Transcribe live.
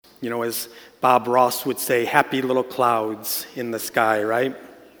As Bob Ross would say, happy little clouds in the sky, right?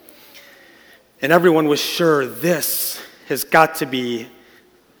 And everyone was sure this has got to be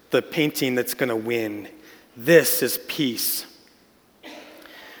the painting that's going to win. This is peace.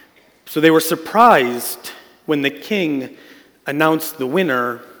 So they were surprised when the king announced the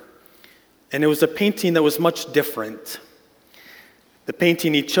winner, and it was a painting that was much different. The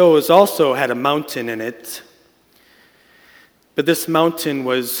painting he chose also had a mountain in it, but this mountain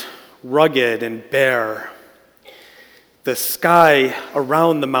was rugged and bare. The sky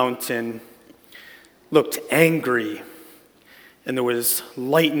around the mountain looked angry, and there was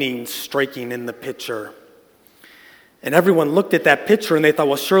lightning striking in the picture. And everyone looked at that picture and they thought,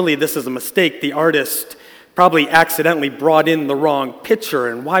 well, surely this is a mistake. The artist probably accidentally brought in the wrong picture,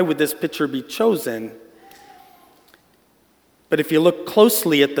 and why would this picture be chosen? But if you look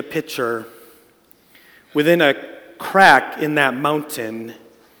closely at the picture, within a crack in that mountain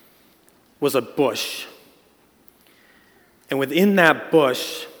was a bush. And within that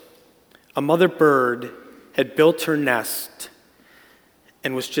bush, a mother bird had built her nest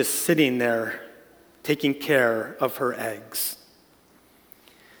and was just sitting there taking care of her eggs.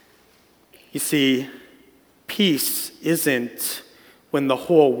 You see, peace isn't when the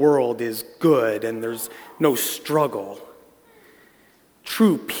whole world is good and there's no struggle.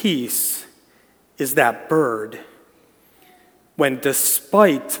 True peace is that bird when,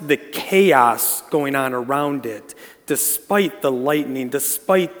 despite the chaos going on around it, despite the lightning,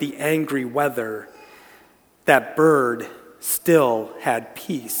 despite the angry weather, that bird still had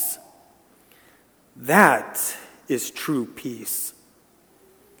peace. That is true peace.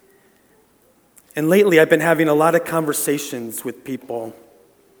 And lately I've been having a lot of conversations with people,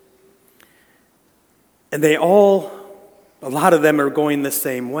 and a lot of them are going the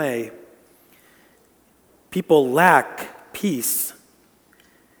same way. People lack peace.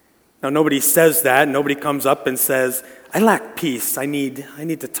 Now, nobody says that. Nobody comes up and says, I lack peace. I need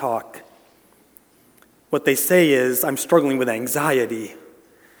to talk. What they say is, I'm struggling with anxiety.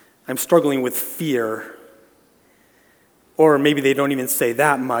 I'm struggling with fear. Or maybe they don't even say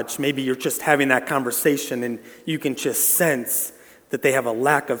that much. Maybe you're just having that conversation and you can just sense that they have a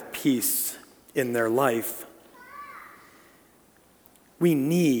lack of peace in their life. We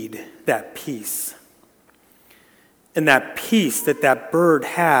need that peace. And that peace that that bird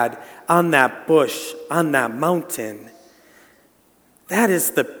had on that bush, on that mountain, that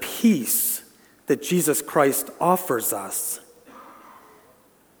is the peace that Jesus Christ offers us.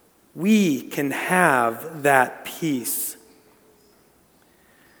 We can have that peace.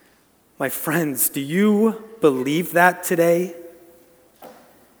 My friends, do you believe that today?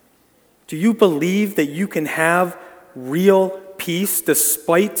 Do you believe that you can have real peace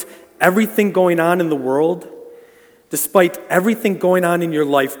despite everything going on in the world? Despite everything going on in your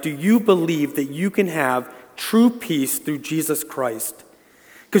life, do you believe that you can have true peace through Jesus Christ?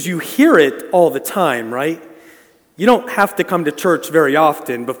 Because you hear it all the time, right? You don't have to come to church very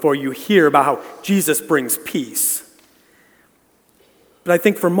often before you hear about how Jesus brings peace. But I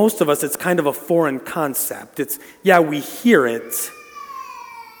think for most of us, it's kind of a foreign concept. We hear it,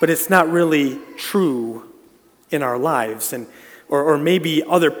 but it's not really true in our lives. Or maybe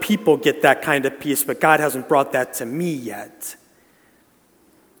other people get that kind of peace, but God hasn't brought that to me yet.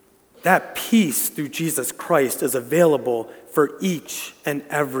 That peace through Jesus Christ is available for each and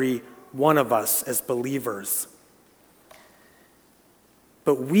every one of us as believers.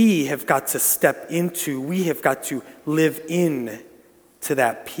 But we have got to live in to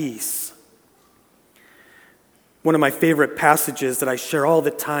that peace. One of my favorite passages that I share all the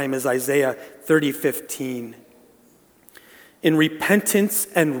time is Isaiah 30:15. In repentance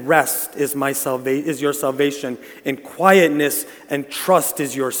and rest is your salvation. In quietness and trust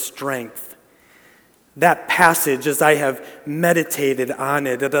is your strength. That passage, as I have meditated on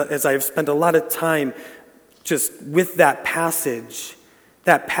it, as I have spent a lot of time just with that passage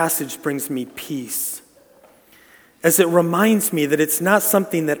brings me peace. As it reminds me that it's not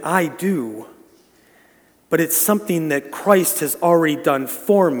something that I do, but it's something that Christ has already done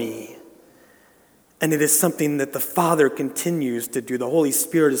for me. And it is something that the Father continues to do. The Holy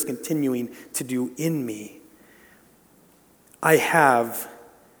Spirit is continuing to do in me. I have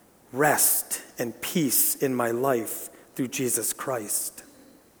rest and peace in my life through Jesus Christ.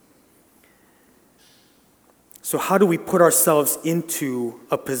 So how do we put ourselves into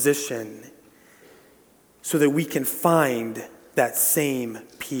a position so that we can find that same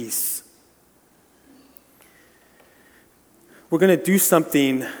peace? We're going to do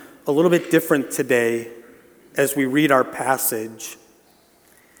something a little bit different today as we read our passage.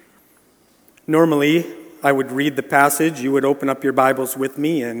 Normally, I would read the passage, you would open up your Bibles with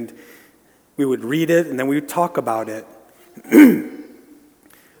me, and we would read it, and then we would talk about it. And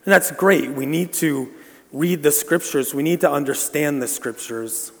that's great. We need to read the Scriptures. We need to understand the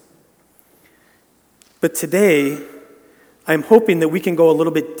Scriptures. But today, I'm hoping that we can go a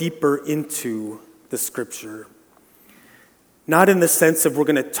little bit deeper into the Scripture. Not in the sense of we're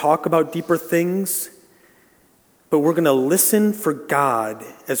going to talk about deeper things, but we're going to listen for God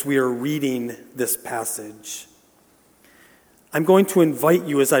as we are reading this passage. I'm going to invite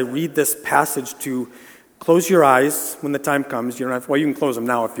you as I read this passage to close your eyes when the time comes. You can close them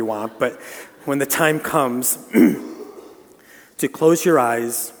now if you want, but when the time comes, to close your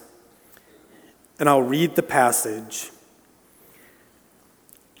eyes, and I'll read the passage.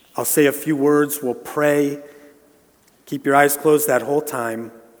 I'll say a few words, we'll pray. Keep your eyes closed that whole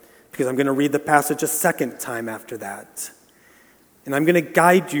time, because I'm going to read the passage a second time after that. And I'm going to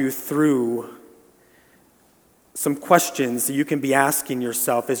guide you through some questions that you can be asking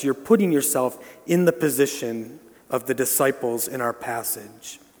yourself as you're putting yourself in the position of the disciples in our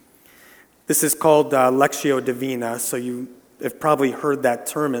passage. This is called Lectio Divina, so you have probably heard that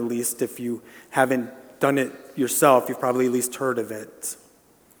term at least. If you haven't done it yourself, you've probably at least heard of it.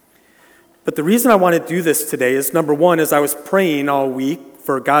 But the reason I want to do this today is, number one, as I was praying all week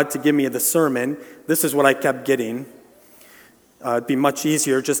for God to give me the sermon, this is what I kept getting. It'd be much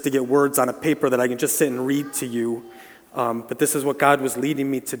easier just to get words on a paper that I can just sit and read to you. But this is what God was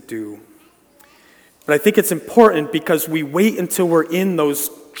leading me to do. But I think it's important because we wait until we're in those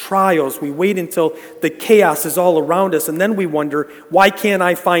trials. We wait until the chaos is all around us, and then we wonder, why can't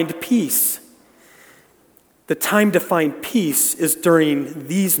I find peace? The time to find peace is during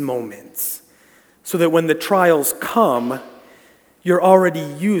these moments, so that when the trials come, you're already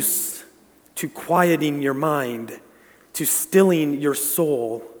used to quieting your mind, to stilling your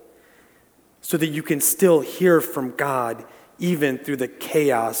soul, so that you can still hear from God even through the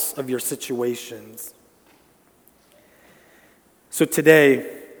chaos of your situations. So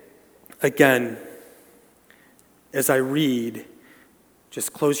today, again, as I read,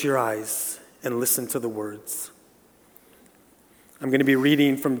 just close your eyes and listen to the words. I'm going to be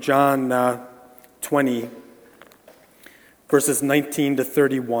reading from John 20, verses 19 to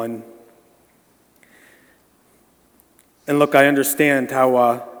 31. And look, I understand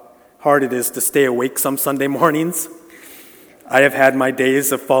how hard it is to stay awake some Sunday mornings. I have had my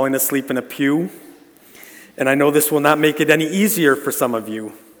days of falling asleep in a pew, and I know this will not make it any easier for some of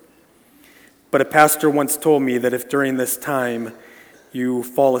you. But a pastor once told me that if during this time you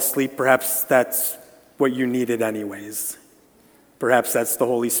fall asleep, perhaps that's what you needed anyways. Perhaps that's the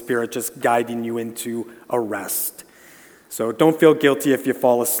Holy Spirit just guiding you into a rest. So don't feel guilty if you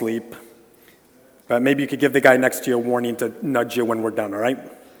fall asleep. But maybe you could give the guy next to you a warning to nudge you when we're done, all right?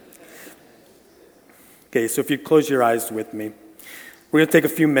 Okay, so if you close your eyes with me. We're going to take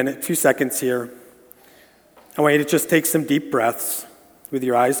a few seconds here. I want you to just take some deep breaths with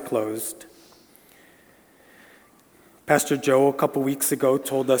your eyes closed. Pastor Joe, a couple weeks ago,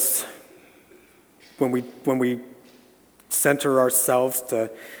 told us when we center ourselves to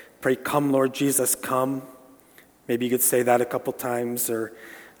pray, "Come, Lord Jesus, come." Maybe you could say that a couple times, or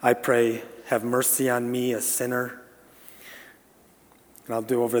I pray, "Have mercy on me, a sinner." And I'll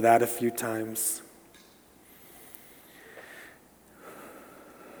do over that a few times.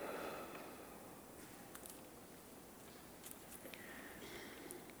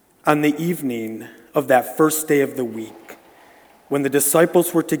 On the evening of that first day of the week, when the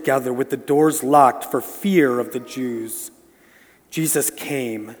disciples were together with the doors locked for fear of the Jews, Jesus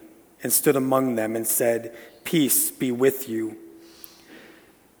came and stood among them and said, "Peace be with you."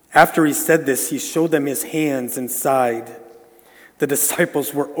 After he said this, he showed them his hands and side. The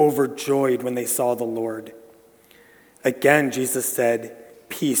disciples were overjoyed when they saw the Lord. Again, Jesus said,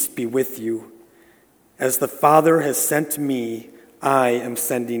 "Peace be with you. As the Father has sent me, I am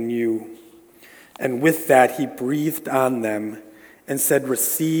sending you." And with that, he breathed on them and said,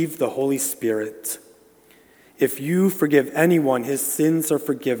 "Receive the Holy Spirit. If you forgive anyone, his sins are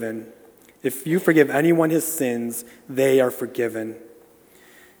forgiven. If you forgive anyone his sins, they are forgiven.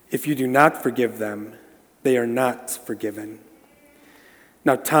 If you do not forgive them, they are not forgiven."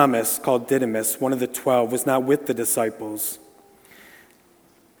 Now Thomas, called Didymus, one of the 12, was not with the disciples.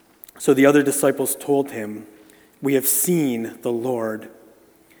 So the other disciples told him, "We have seen the Lord."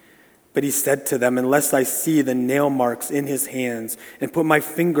 But he said to them, "Unless I see the nail marks in his hands, and put my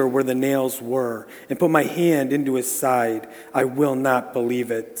finger where the nails were, and put my hand into his side, I will not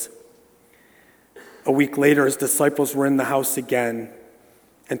believe it." A week later, his disciples were in the house again,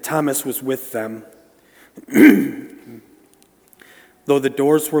 and Thomas was with them. Though the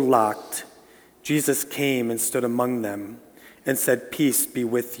doors were locked, Jesus came and stood among them and said, "Peace be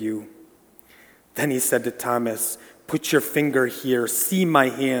with you." Then he said to Thomas, "Put your finger here, see my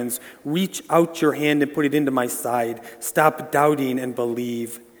hands, reach out your hand and put it into my side. Stop doubting and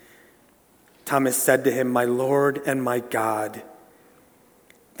believe." Thomas said to him, "My Lord and my God."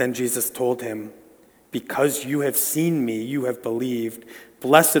 Then Jesus told him, "Because you have seen me, you have believed.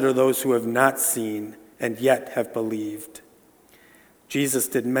 Blessed are those who have not seen and yet have believed." Jesus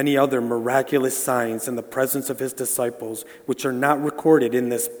did many other miraculous signs in the presence of his disciples, which are not recorded in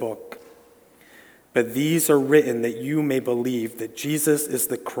this book. But these are written that you may believe that Jesus is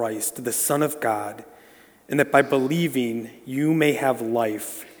the Christ, the Son of God, and that by believing you may have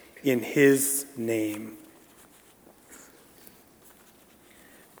life in his name.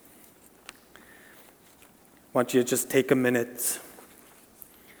 I want you to just take a minute,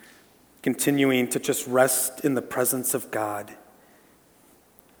 continuing to just rest in the presence of God.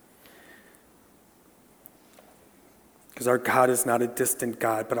 Because our God is not a distant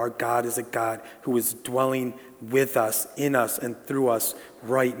God, but our God is a God who is dwelling with us, in us, and through us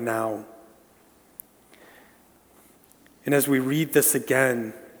right now. And as we read this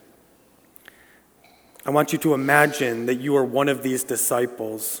again, I want you to imagine that you are one of these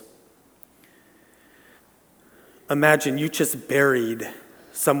disciples. Imagine you just buried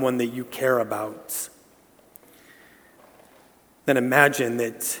someone that you care about. Then imagine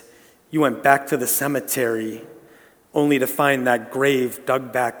that you went back to the cemetery only to find that grave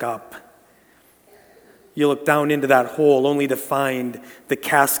dug back up. You look down into that hole only to find the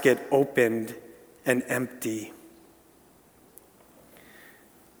casket opened and empty.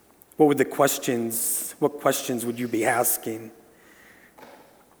 What questions would you be asking?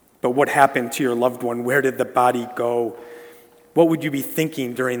 But what happened to your loved one? Where did the body go? What would you be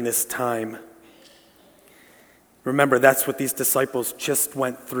thinking during this time? Remember, that's what these disciples just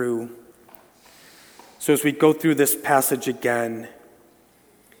went through. So as we go through this passage again,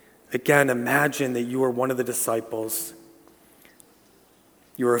 imagine that you are one of the disciples.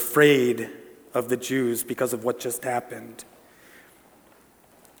 You're afraid of the Jews because of what just happened.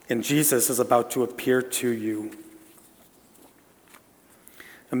 And Jesus is about to appear to you.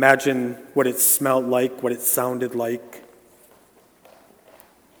 Imagine what it smelled like, what it sounded like.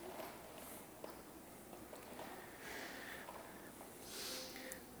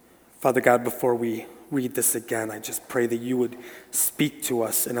 Father God, before we read this again, I just pray that you would speak to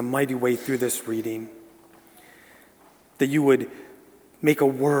us in a mighty way through this reading. That you would make a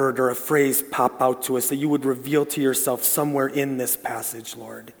word or a phrase pop out to us, that you would reveal to yourself somewhere in this passage,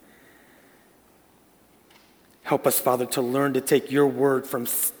 Lord. Help us, Father, to learn to take your word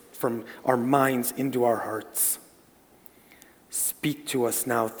from our minds into our hearts. Speak to us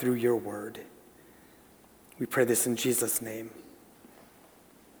now through your word. We pray this in Jesus' name.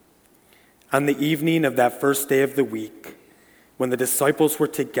 On the evening of that first day of the week, when the disciples were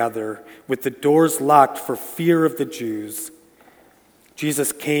together with the doors locked for fear of the Jews,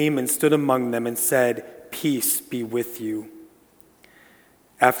 Jesus came and stood among them and said, "Peace be with you."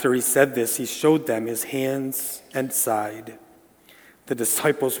 After he said this, he showed them his hands and side. The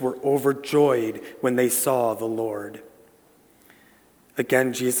disciples were overjoyed when they saw the Lord.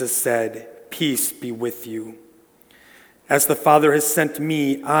 Again, Jesus said, "Peace be with you. As the Father has sent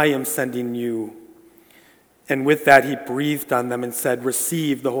me, I am sending you." And with that, he breathed on them and said,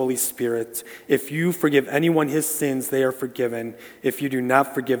 "Receive the Holy Spirit. If you forgive anyone his sins, they are forgiven. If you do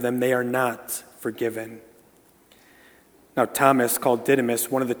not forgive them, they are not forgiven." Now Thomas, called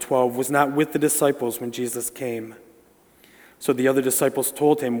Didymus, one of the 12, was not with the disciples when Jesus came. So the other disciples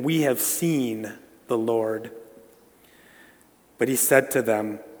told him, "We have seen the Lord." But he said to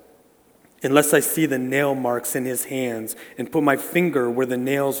them, "Unless I see the nail marks in his hands and put my finger where the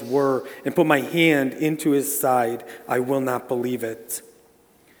nails were and put my hand into his side, I will not believe it."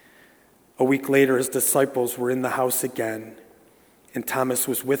 A week later, his disciples were in the house again, and Thomas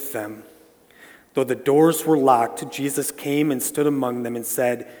was with them. Though the doors were locked, Jesus came and stood among them and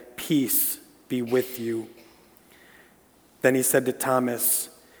said, "Peace be with you." Then he said to Thomas,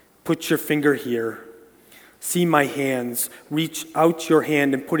 "Put your finger here. See my hands. Reach out your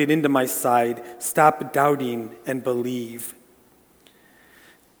hand and put it into my side. Stop doubting and believe."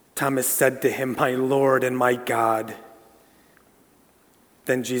 Thomas said to him, "My Lord and my God."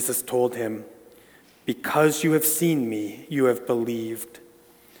 Then Jesus told him, "Because you have seen me, you have believed.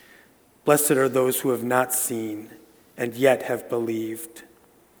 Blessed are those who have not seen and yet have believed."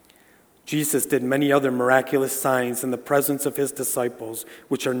 Jesus did many other miraculous signs in the presence of his disciples,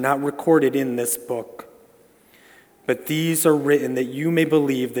 which are not recorded in this book. But these are written that you may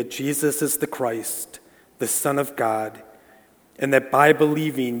believe that Jesus is the Christ, the Son of God, and that by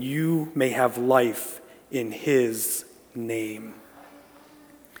believing you may have life in his name.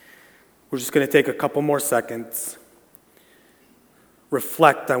 We're just going to take a couple more seconds.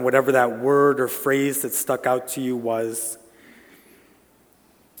 Reflect on whatever that word or phrase that stuck out to you was.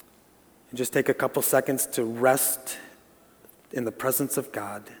 And just take a couple seconds to rest in the presence of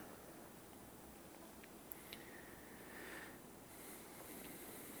God.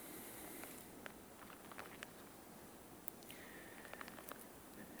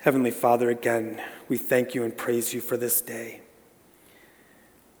 Heavenly Father, again, we thank you and praise you for this day.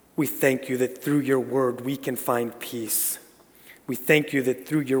 We thank you that through your word we can find peace. We thank you that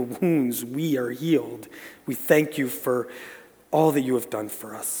through your wounds we are healed. We thank you for all that you have done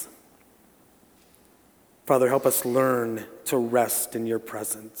for us. Father, help us learn to rest in your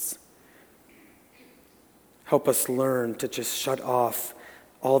presence. Help us learn to just shut off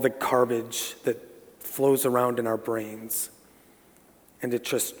all the garbage that flows around in our brains and to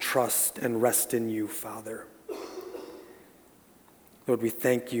just trust and rest in you, Father. Lord, we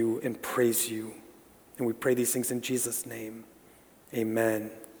thank you and praise you, and we pray these things in Jesus' name.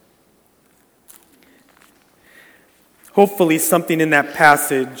 Amen. Hopefully something in that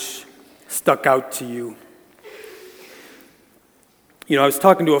passage stuck out to you. You know, I was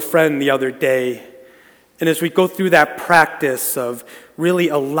talking to a friend the other day, and as we go through that practice of really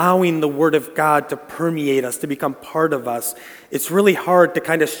allowing the Word of God to permeate us, to become part of us, it's really hard to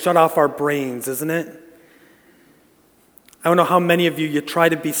kind of shut off our brains, isn't it? I don't know how many of you try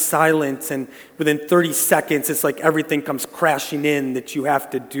to be silent, and within 30 seconds, it's like everything comes crashing in that you have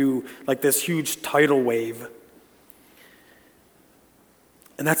to do, like this huge tidal wave.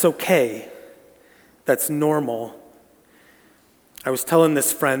 And that's okay. That's normal. I was telling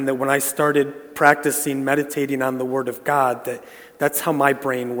this friend that when I started practicing meditating on the Word of God, that's how my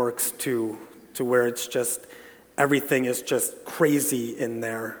brain works too, to where it's just, everything is just crazy in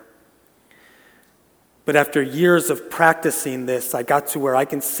there. But after years of practicing this, I got to where I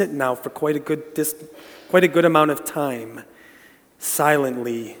can sit now for quite a good amount of time,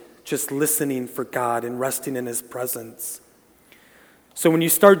 silently, just listening for God and resting in his presence. So when you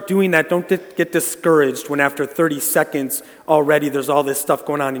start doing that, don't get discouraged when after 30 seconds already there's all this stuff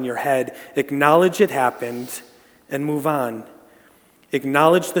going on in your head. Acknowledge it happened and move on.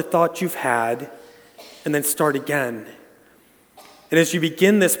 Acknowledge the thought you've had and then start again. And as you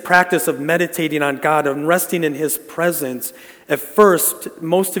begin this practice of meditating on God and resting in his presence, at first,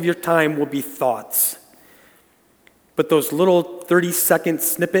 most of your time will be thoughts. But those little 30-second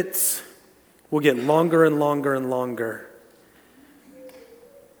snippets will get longer and longer and longer.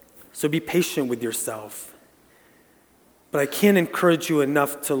 So be patient with yourself. But I can't encourage you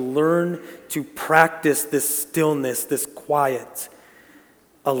enough to learn to practice this stillness, this quiet,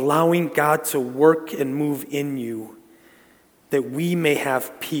 allowing God to work and move in you, that we may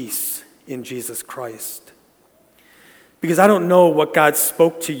have peace in Jesus Christ. Because I don't know what God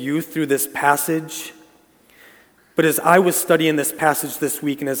spoke to you through this passage, but as I was studying this passage this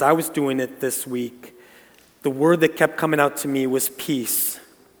week and as I was doing it this week, the word that kept coming out to me was peace.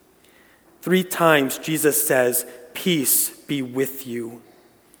 3 times Jesus says, "Peace be with you."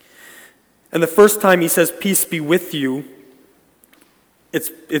 And the first time he says, "Peace be with you,"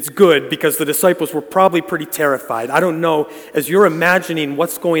 it's good because the disciples were probably pretty terrified. I don't know, as you're imagining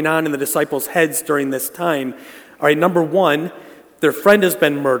what's going on in the disciples' heads during this time. All right, number one, their friend has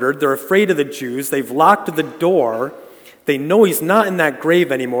been murdered. They're afraid of the Jews. They've locked the door. They know he's not in that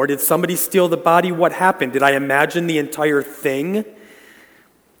grave anymore. Did somebody steal the body? What happened? Did I imagine the entire thing?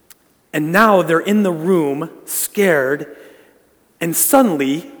 And now they're in the room, scared, and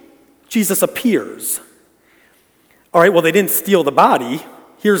suddenly Jesus appears. All right, well, they didn't steal the body.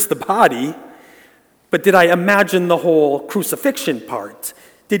 Here's the body. But did I imagine the whole crucifixion part?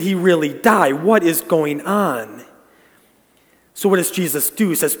 Did he really die? What is going on? So what does Jesus do?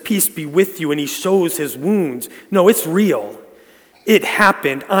 He says, "Peace be with you," and he shows his wounds. No, it's real. It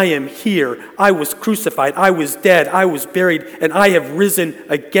happened. I am here. I was crucified. I was dead. I was buried, and I have risen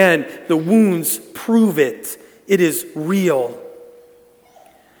again. The wounds prove it. It is real.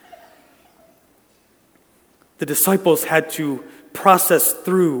 The disciples had to process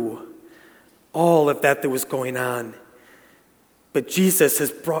through all of that was going on. But Jesus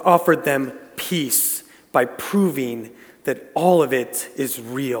has offered them peace by proving that all of it is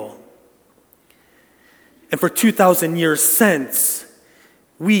real. And for 2,000 years since,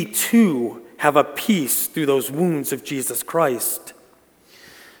 we too have a peace through those wounds of Jesus Christ.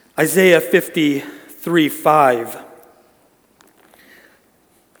 Isaiah 53:5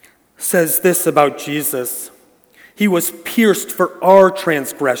 says this about Jesus. He was pierced for our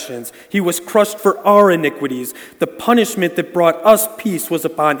transgressions. He was crushed for our iniquities. The punishment that brought us peace was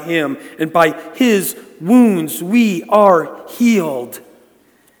upon him, and by his wounds we are healed.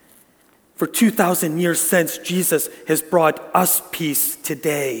 For 2,000 years since, Jesus has brought us peace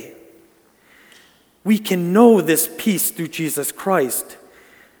today. We can know this peace through Jesus Christ,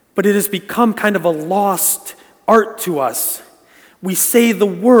 but it has become kind of a lost art to us. We say the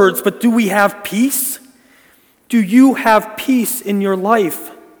words, but do we have peace? Do you have peace in your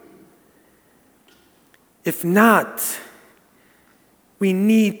life? If not, we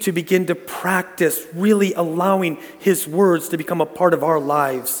need to begin to practice really allowing his words to become a part of our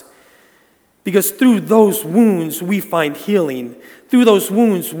lives. Because through those wounds, we find healing. Through those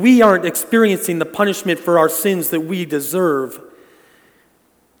wounds, we aren't experiencing the punishment for our sins that we deserve.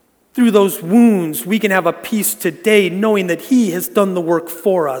 Through those wounds, we can have a peace today knowing that he has done the work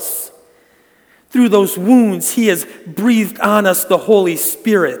for us. Through those wounds, he has breathed on us the Holy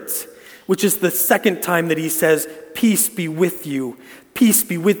Spirit, which is the second time that he says, peace be with you, peace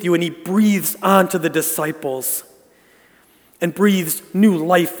be with you. And he breathes onto the disciples and breathes new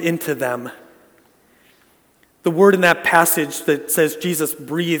life into them. The word in that passage that says Jesus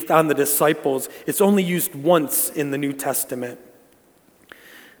breathed on the disciples, it's only used once in the New Testament.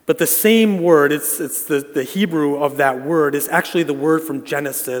 But the same word, it's the Hebrew of that word, is actually the word from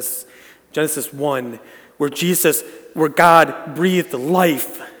Genesis 1, where God breathed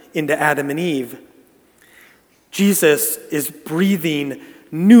life into Adam and Eve. Jesus is breathing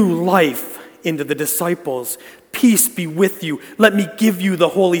new life into the disciples. Peace be with you. Let me give you the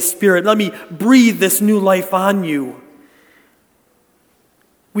Holy Spirit. Let me breathe this new life on you.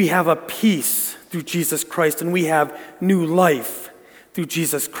 We have a peace through Jesus Christ, and we have new life through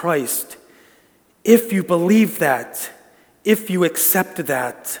Jesus Christ. If you believe that, if you accept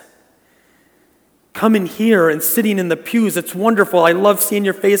that, coming here and sitting in the pews, it's wonderful. I love seeing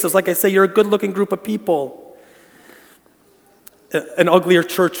your faces. Like I say, you're a good-looking group of people. An uglier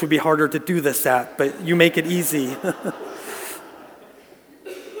church would be harder to do this at, but you make it easy.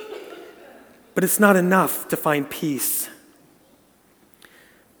 But it's not enough to find peace.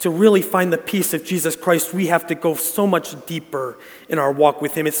 To really find the peace of Jesus Christ, we have to go so much deeper in our walk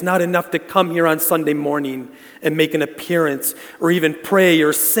with him. It's not enough to come here on Sunday morning and make an appearance or even pray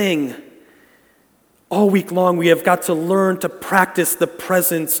or sing. All week long, we have got to learn to practice the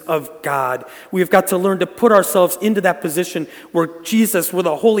presence of God. We have got to learn to put ourselves into that position where Jesus, where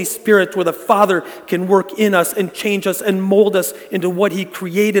the Holy Spirit, where the Father can work in us and change us and mold us into what he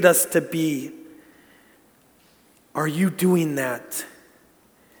created us to be. Are you doing that?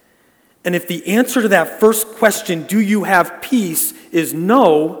 And if the answer to that first question, do you have peace, is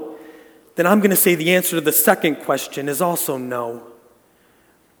no, then I'm going to say the answer to the second question is also no.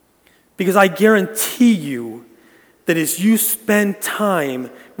 Because I guarantee you that as you spend time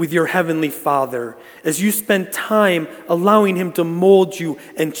with your Heavenly Father, as you spend time allowing him to mold you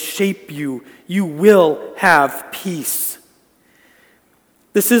and shape you, you will have peace.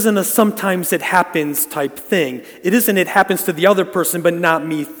 This isn't a sometimes it happens type thing. It isn't it happens to the other person but not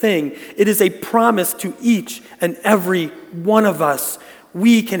me thing. It is a promise to each and every one of us.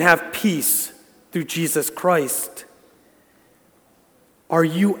 We can have peace through Jesus Christ. Are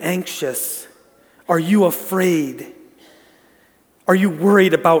you anxious? Are you afraid? Are you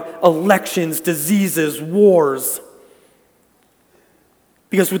worried about elections, diseases, wars?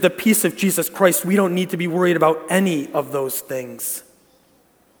 Because with the peace of Jesus Christ, we don't need to be worried about any of those things.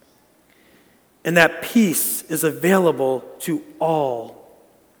 And that peace is available to all.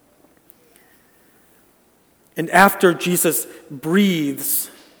 And after Jesus breathes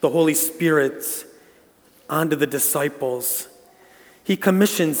the Holy Spirit onto the disciples, he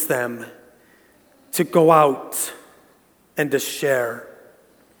commissions them to go out and to share.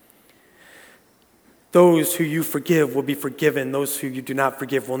 Those who you forgive will be forgiven. Those who you do not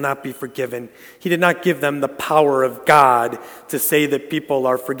forgive will not be forgiven. He did not give them the power of God to say that people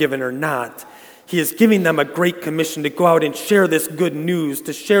are forgiven or not. He is giving them a great commission to go out and share this good news,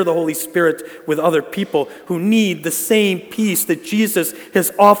 to share the Holy Spirit with other people who need the same peace that Jesus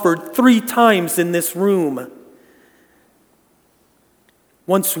has offered 3 times in this room.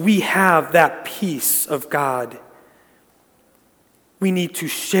 Once we have that peace of God, we need to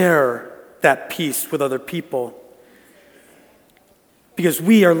share that peace with other people. Because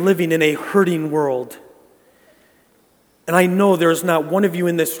we are living in a hurting world. And I know there is not one of you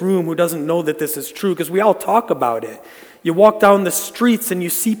in this room who doesn't know that this is true, because we all talk about it. You walk down the streets and you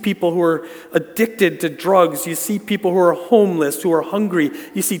see people who are addicted to drugs. You see people who are homeless, who are hungry.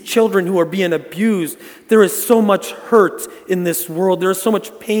 You see children who are being abused. There is so much hurt in this world. There is so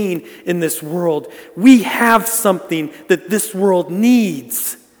much pain in this world. We have something that this world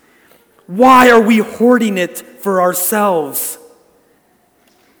needs. Why are we hoarding it for ourselves?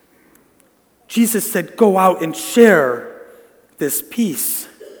 Jesus said, go out and share this peace.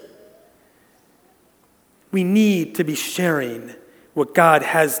 We need to be sharing what God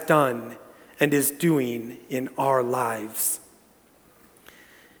has done and is doing in our lives.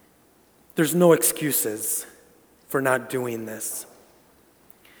 There's no excuses for not doing this.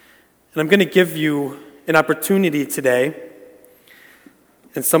 And I'm going to give you an opportunity today.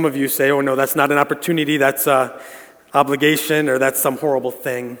 And some of you say, oh no, that's not an opportunity, that's an obligation, or that's some horrible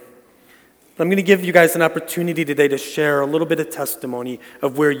thing. I'm going to give you guys an opportunity today to share a little bit of testimony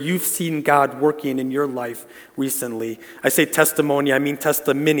of where you've seen God working in your life recently. I say testimony, I mean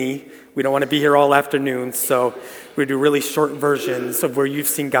testimony. We don't want to be here all afternoon, so we do really short versions of where you've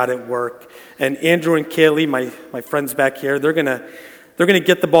seen God at work. And Andrew and Kaylee, my friends back here, they're going to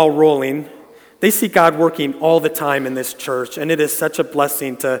get the ball rolling. They see God working all the time in this church, and it is such a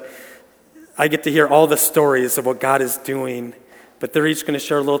blessing I get to hear all the stories of what God is doing. But they're each going to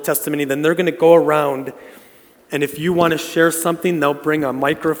share a little testimony. Then they're going to go around, and if you want to share something, they'll bring a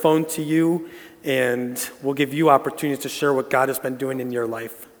microphone to you, and we'll give you opportunities to share what God has been doing in your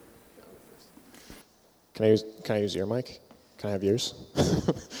life. Can I use your mic? Can I have yours?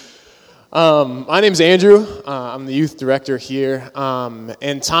 My name's Andrew. I'm the youth director here.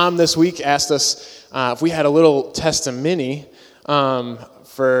 And Tom this week asked us if we had a little testimony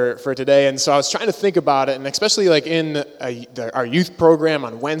for today, and so I was trying to think about it, and especially like in our youth program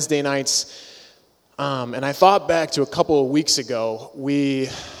on Wednesday nights, and I thought back to a couple of weeks ago.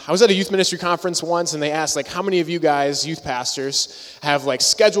 I was at a youth ministry conference once, and they asked, like, how many of you guys, youth pastors, have like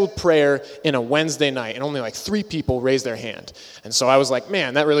scheduled prayer in a Wednesday night? And only like 3 people raised their hand. And so I was like,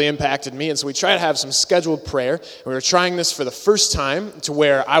 man, that really impacted me. And so we tried to have some scheduled prayer. And we were trying this for the first time to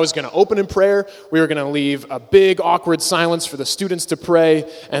where I was going to open in prayer. We were going to leave a big awkward silence for the students to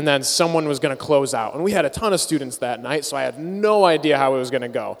pray, and then someone was going to close out. And we had a ton of students that night, so I had no idea how it was going to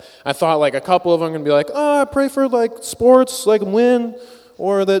go. I thought like a couple of them were going to be like, oh, I pray for like sports, like win,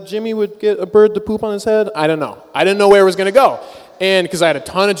 or that Jimmy would get a bird to poop on his head. I don't know. I didn't know where it was going to go. And because I had a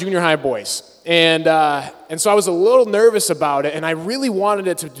ton of junior high boys. And so I was a little nervous about it, and I really wanted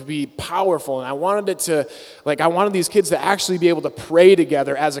it to be powerful, and I wanted these kids to actually be able to pray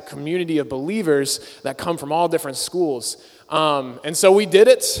together as a community of believers that come from all different schools. And so we did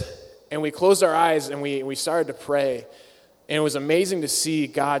it, and we closed our eyes, and we started to pray. And it was amazing to see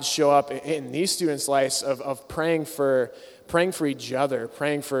God show up in these students' lives of praying for each other,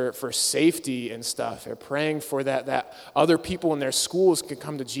 praying for safety and stuff, or praying for that other people in their schools could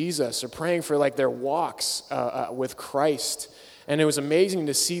come to Jesus, or praying for like their walks with Christ. And it was amazing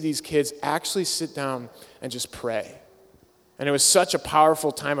to see these kids actually sit down and just pray. And it was such a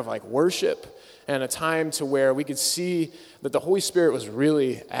powerful time of like worship, and a time to where we could see that the Holy Spirit was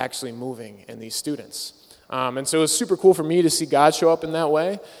really actually moving in these students. And so it was super cool for me to see God show up in that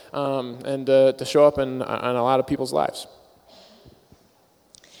way, and to show up in a lot of people's lives.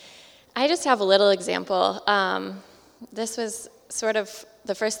 I just have a little example. This was sort of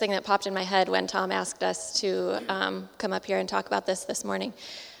the first thing that popped in my head when Tom asked us to come up here and talk about this morning.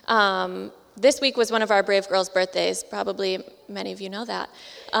 This week was one of our Brave Girls' birthdays. Probably many of you know that.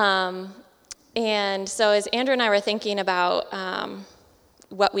 And so as Andrew and I were thinking about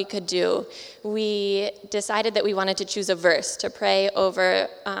what we could do, we decided that we wanted to choose a verse to pray over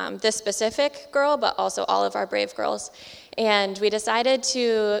this specific girl, but also all of our Brave Girls. And we decided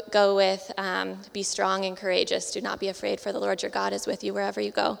to go with be strong and courageous. Do not be afraid, for the Lord your God is with you wherever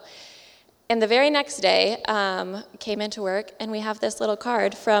you go. And the very next day, came into work, and we have this little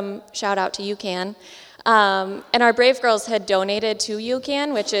card from shout out to UCAN. And our Brave Girls had donated to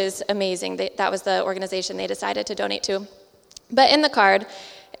UCAN, which is amazing. That was the organization they decided to donate to. But in the card,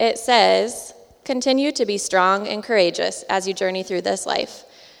 it says, continue to be strong and courageous as you journey through this life.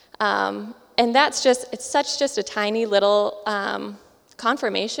 And it's just a tiny little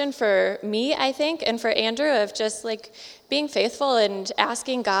confirmation for me, I think, and for Andrew, of just like being faithful and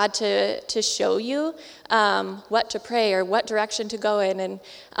asking God to show you what to pray or what direction to go in.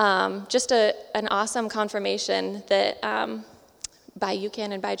 And just an awesome confirmation that by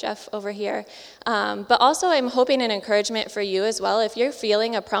UCAN and by Jeff over here. But also I'm hoping an encouragement for you as well. If you're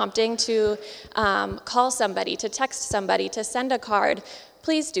feeling a prompting to call somebody, to text somebody, to send a card,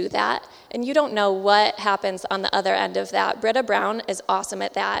 please do that. And you don't know what happens on the other end of that. Britta Brown is awesome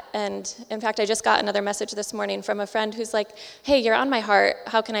at that. And in fact, I just got another message this morning from a friend who's like, hey, you're on my heart.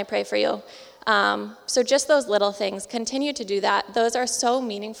 How can I pray for you? So just those little things, continue to do that. Those are so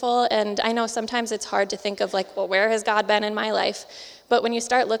meaningful. And I know sometimes it's hard to think of like, well, where has God been in my life? But when you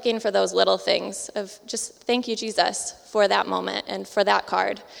start looking for those little things of just thank you, Jesus, for that moment and for that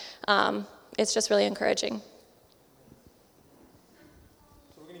card, it's just really encouraging.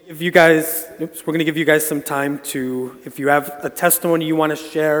 We're going to give you guys some time to, if you have a testimony you want to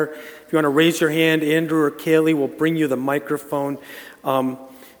share, if you want to raise your hand, Andrew or Kaylee will bring you the microphone. And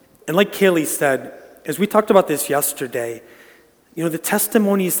like Kaylee said, as we talked about this yesterday, the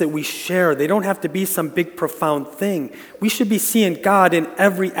testimonies that we share, they don't have to be some big profound thing. We should be seeing God in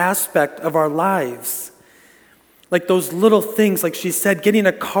every aspect of our lives. Like those little things, like she said, getting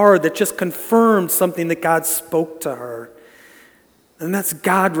a card that just confirmed something that God spoke to her. And that's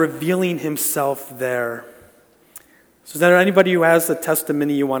God revealing himself there. So is there anybody who has a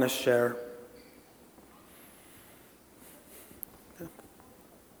testimony you want to share?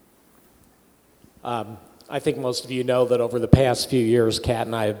 I think most of you know that over the past few years, Kat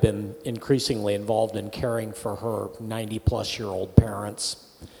and I have been increasingly involved in caring for her 90-plus-year-old parents.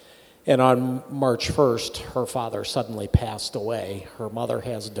 And on March 1st, her father suddenly passed away. Her mother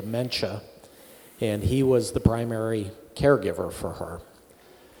has dementia, and he was the primary caregiver for her.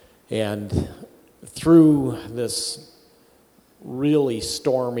 And through this really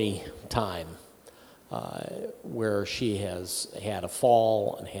stormy time, where she has had a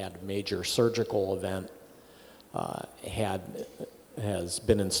fall and had a major surgical event, has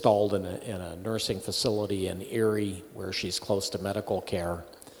been installed in a nursing facility in Erie where she's close to medical care.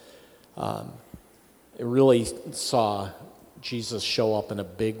 It really saw Jesus show up in a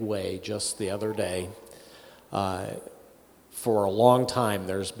big way just the other day. For a long time,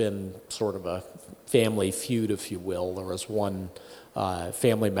 there's been sort of a family feud, if you will. There was one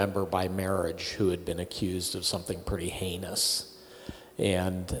family member by marriage who had been accused of something pretty heinous.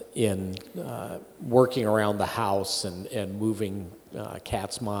 And in working around the house and moving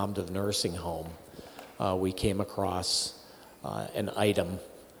Kat's mom to the nursing home, we came across an item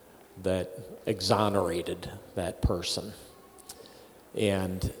that exonerated that person.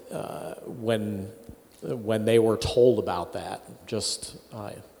 And when they were told about that, just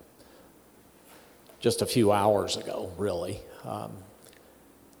a few hours ago, really,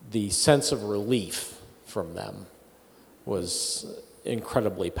 the sense of relief from them was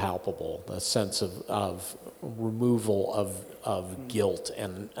incredibly palpable. The sense of removal of guilt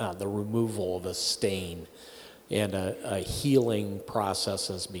and the removal of a stain, and a healing process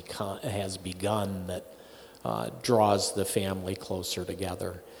has begun that draws the family closer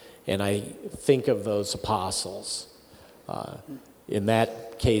together. And I think of those apostles. In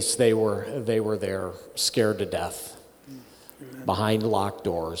that case, they were there scared to death, behind locked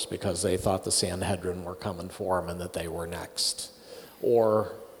doors, because they thought the Sanhedrin were coming for them and that they were next.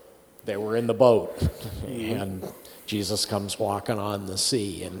 Or they were in the boat, and Jesus comes walking on the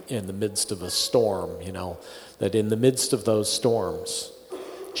sea in the midst of a storm, that in the midst of those storms,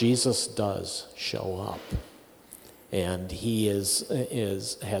 Jesus does show up. And he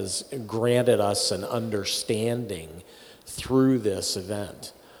has granted us an understanding through this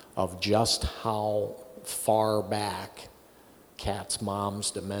event of just how far back Kat's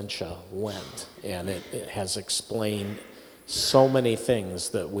mom's dementia went. And it has explained so many things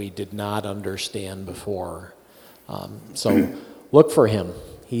that we did not understand before. So look for him.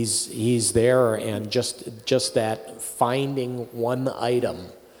 He's there, and just that finding one item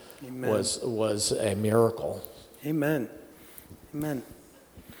was a miracle. Amen. Amen.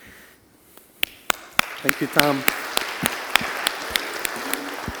 Thank you, Tom.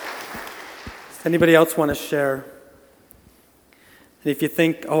 Does anybody else want to share? And if you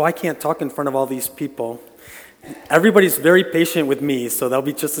think, I can't talk in front of all these people, everybody's very patient with me, so they'll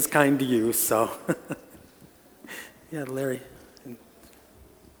be just as kind to you. So, yeah, Larry.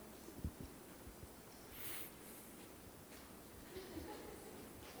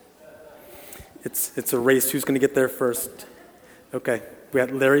 It's a race. Who's going to get there first? Okay, we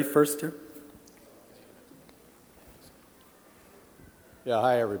got Larry first here. Yeah,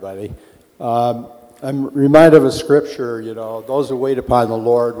 hi everybody. I'm reminded of a scripture, those who wait upon the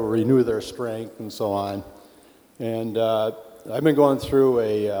Lord will renew their strength and so on. And I've been going through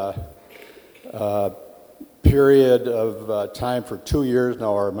a period of time for 2 years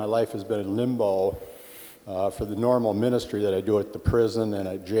now where my life has been in limbo for the normal ministry that I do at the prison and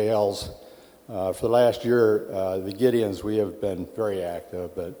at jails. For the last year, the Gideons, we have been very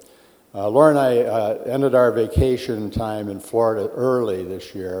active, but Laura and I ended our vacation time in Florida early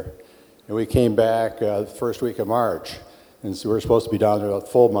this year, and we came back the first week of March, and so we were supposed to be down there the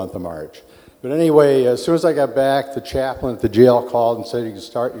full month of March. But anyway, as soon as I got back, the chaplain at the jail called and said you can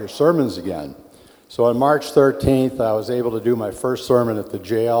start your sermons again. So on March 13th, I was able to do my first sermon at the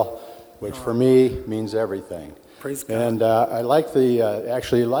jail, which for me means everything. Praise God. And I like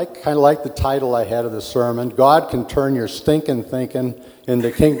the title I had of the sermon, God Can Turn Your Stinking Thinking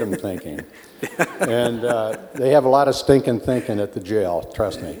into Kingdom Thinking. And they have a lot of stinking thinking at the jail,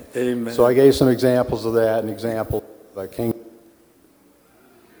 trust me. Amen. So I gave some examples of that, an example of kingdom.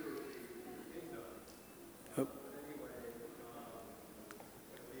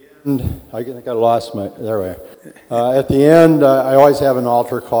 I think I lost there we are. At the end, I always have an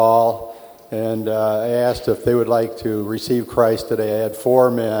altar call, and I asked if they would like to receive Christ today. I had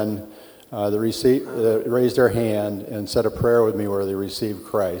 4 men that raised their hand and said a prayer with me where they received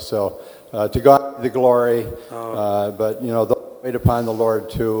Christ. So to God be the glory, but wait upon the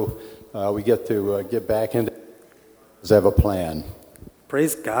Lord too. We get to get back into have a plan.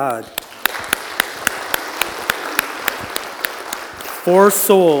 Praise God. 4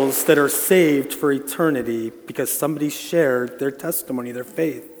 souls that are saved for eternity because somebody shared their testimony, their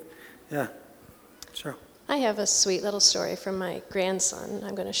faith. Yeah, sure. I have a sweet little story from my grandson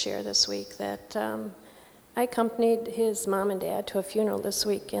I'm going to share this week that I accompanied his mom and dad to a funeral this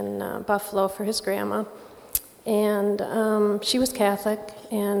week in Buffalo for his grandma. And she was Catholic,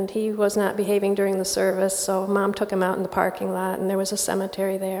 and he was not behaving during the service, so Mom took him out in the parking lot, and there was a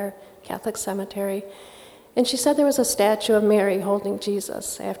cemetery there, Catholic cemetery. And she said there was a statue of Mary holding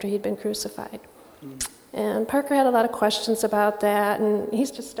Jesus after he'd been crucified. And Parker had a lot of questions about that, and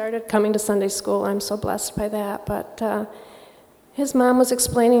he's just started coming to Sunday school. I'm so blessed by that. But his mom was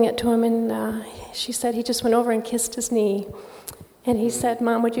explaining it to him, and she said he just went over and kissed his knee. And he said,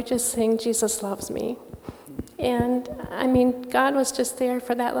 Mom, would you just sing Jesus Loves Me? And, I mean, God was just there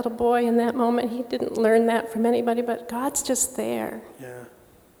for that little boy in that moment. He didn't learn that from anybody, but God's just there. Yeah.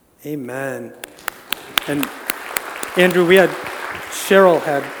 Amen. And Andrew, Cheryl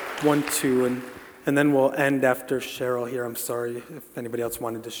had one too, and then we'll end after Cheryl here. I'm sorry if anybody else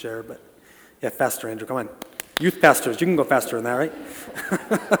wanted to share, but yeah, faster, Andrew, come on. Youth pastors, you can go faster than that, right?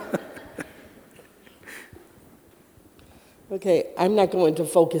 Okay, I'm not going to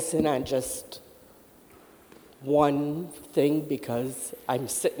focus in on just one thing because I'm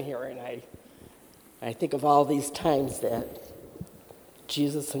sitting here and I think of all these times that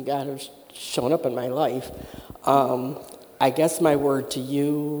Jesus and God have shown up in my life. I guess my word to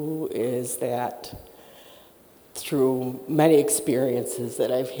you is that through many experiences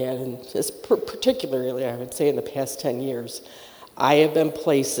that I've had, and just particularly I would say in the past 10 years, I have been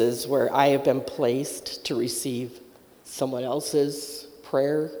places where I have been placed to receive someone else's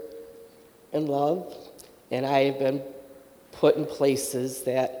prayer and love, and I have been put in places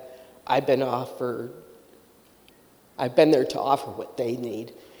that I've been there to offer what they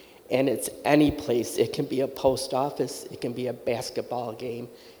need. And it's any place. It can be a post office. It can be a basketball game.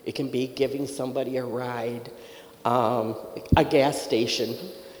 It can be giving somebody a ride, a gas station.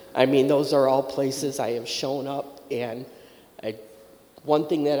 I mean, those are all places I have shown up. And one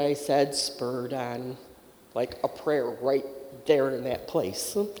thing that I said spurred on, like, a prayer right there in that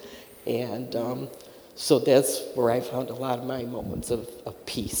place. And so that's where I found a lot of my moments of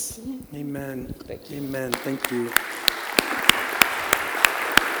peace. Amen. Thank you. Amen. Thank you.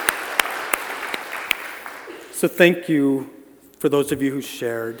 So thank you for those of you who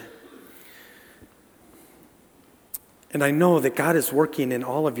shared. And I know that God is working in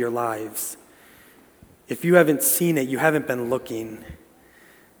all of your lives. If you haven't seen it, you haven't been looking.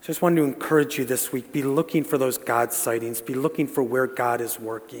 Just wanted to encourage you this week, be looking for those God sightings. Be looking for where God is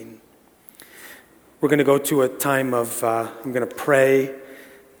working. We're going to go to a time of, I'm going to pray, and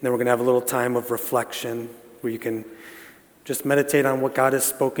then we're going to have a little time of reflection where you can just meditate on what God has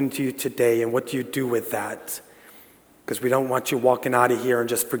spoken to you today and what do you do with that. Because we don't want you walking out of here and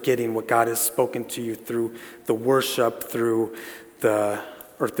just forgetting what God has spoken to you through the worship, through the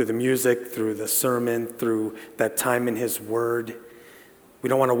music, through the sermon, through that time in His Word. We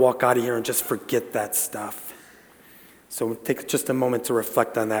don't want to walk out of here and just forget that stuff. So we'll take just a moment to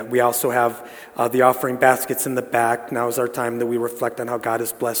reflect on that. We also have the offering baskets in the back. Now is our time that we reflect on how God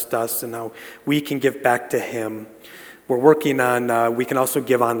has blessed us and how we can give back to Him. We're working on, we can also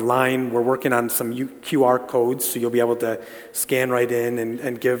give online. We're working on some QR codes, so you'll be able to scan right in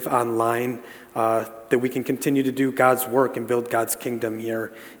and give online, that we can continue to do God's work and build God's kingdom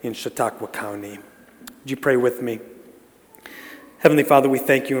here in Chautauqua County. Would you pray with me? Heavenly Father, we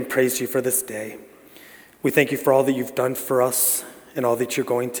thank you and praise you for this day. We thank you for all that you've done for us and all that you're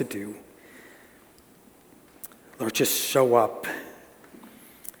going to do. Lord, just show up.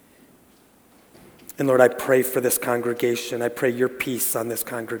 And Lord, I pray for this congregation. I pray your peace on this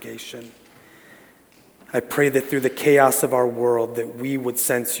congregation. I pray that through the chaos of our world that we would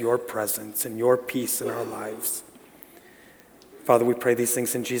sense your presence and your peace in our lives. Father, we pray these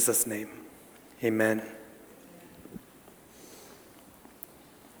things in Jesus' name. Amen.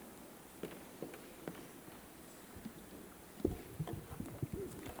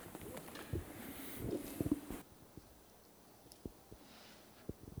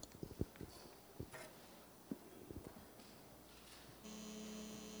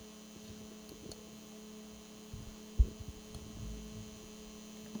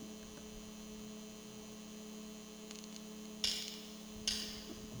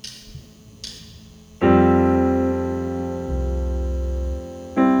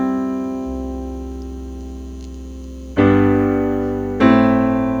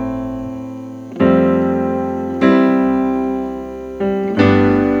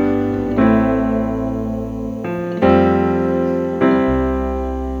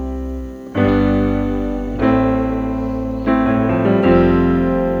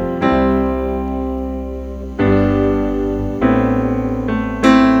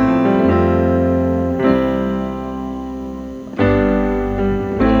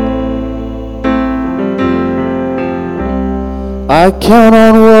 I count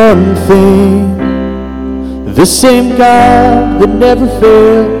on one thing, the same God that never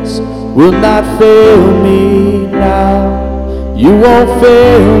fails will not fail me now. You won't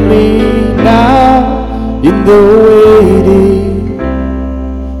fail me now in the waiting.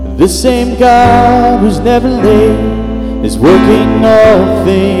 The same God who's never late is working all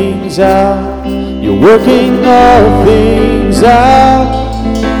things out. You're working all things out.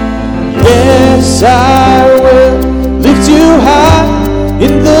 Yes, I will lift you high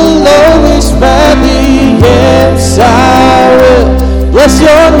in the lowest valley. Yes, I will bless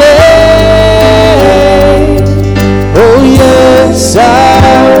your name. Oh yes, I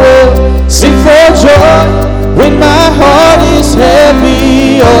will sing for joy when my heart is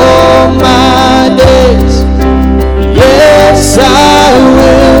heavy all my days. Yes, I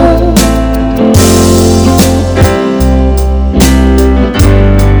will.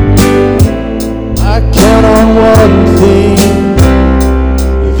 Count on one thing,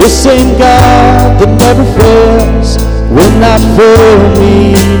 the same God that never fails will not fail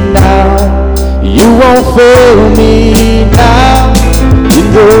me now. You won't fail me now in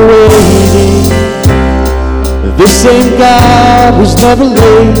the waiting. The same God who's never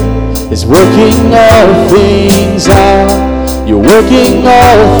late is working all things out. You're working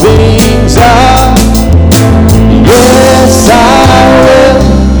all things out. Yes, I will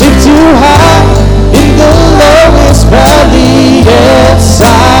lift you high in the lowest valley. Yes, I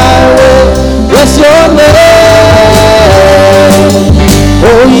will bless your name.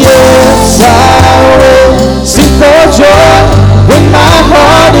 Oh yes, I will sing for joy when my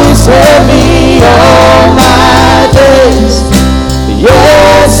heart is heavy all my days.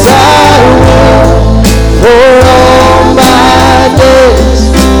 Yes, I will for all my days.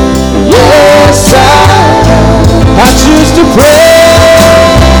 Yes, I choose to pray,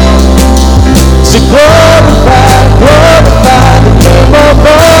 to glorify the name of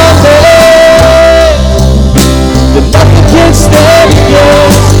our Lord. That nothing can stand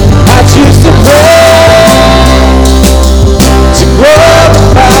against. I choose to pray, to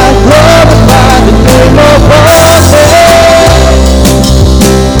glorify the name of our Lord.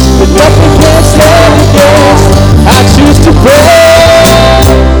 That nothing can stand against. I choose to pray,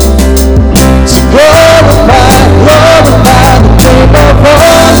 to glorify the name of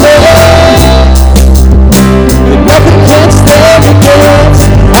our Lord. That nothing can stand against.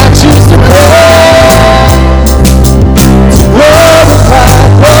 I choose to pray, to glorify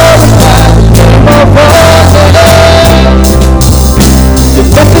the name of our Lord. That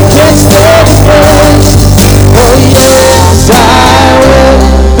nothing can stand against. Oh yes, I will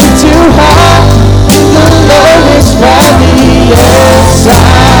lift you high in the lowest valley. Yes,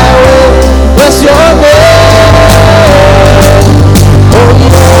 I will bless your name. Oh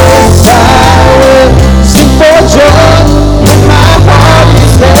yes, I will sing for joy when my heart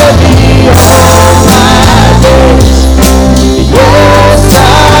is heavy all my days. Yes,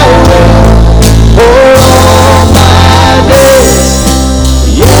 I will for all my days.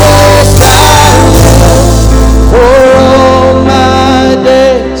 Yes, I will for all my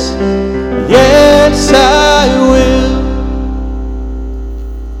days. Yes, I will.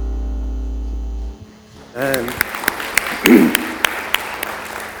 And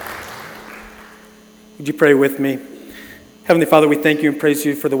would you pray with me? Heavenly Father, we thank you and praise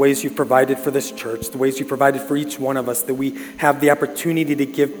you for the ways you've provided for this church, the ways you provided for each one of us, that we have the opportunity to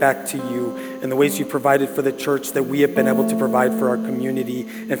give back to you, and the ways you provided for the church that we have been able to provide for our community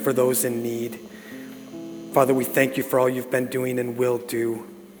and for those in need. Father, we thank you for all you've been doing and will do.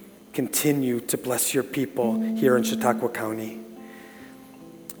 Continue to bless your people here in Chautauqua County.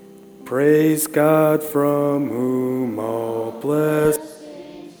 Praise God from whom all blessings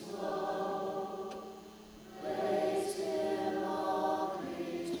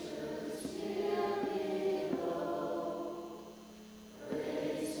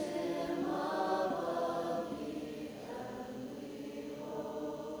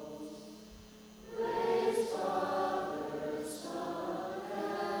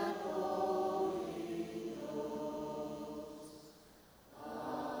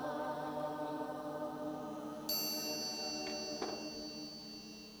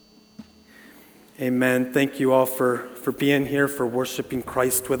Amen. Thank you all for being here, for worshiping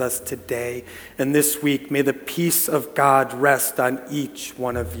Christ with us today. And this week, may the peace of God rest on each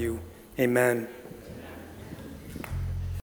one of you. Amen.